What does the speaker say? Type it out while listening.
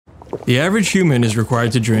The average human is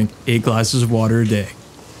required to drink 8 glasses of water a day.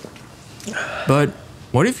 But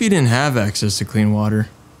what if you didn't have access to clean water?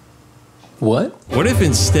 What? What if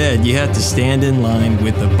instead you had to stand in line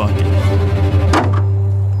with a bucket?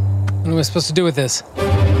 What am I supposed to do with this?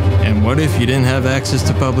 And what if you didn't have access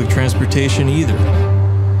to public transportation either?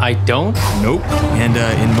 I don't? Nope. And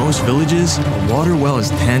in most villages, a water well is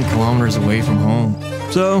 10 kilometers away from home.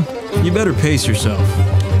 So, you better pace yourself.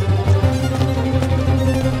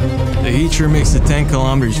 The heat sure makes the 10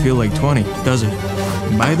 kilometers feel like 20, doesn't it?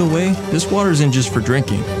 And by the way, this water isn't just for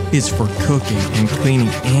drinking. It's for cooking and cleaning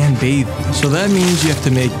and bathing. So that means you have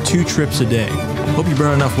to make 2 trips a day. Hope you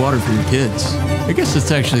brought enough water for your kids. I guess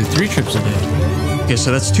it's actually 3 trips a day. Okay,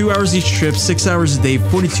 so that's 2 hours each trip, 6 hours a day,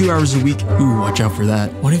 42 hours a week. Ooh, watch out for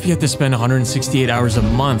that. What if you had to spend 168 hours a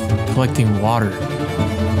month collecting water?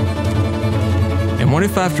 And what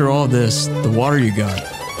if after all this, the water you got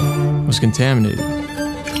was contaminated?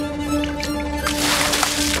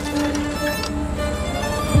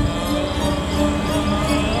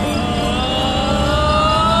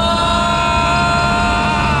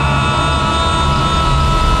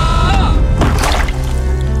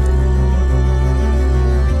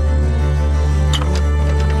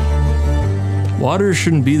 Water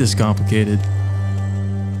shouldn't be this complicated.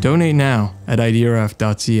 Donate now at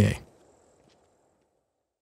idrf.ca.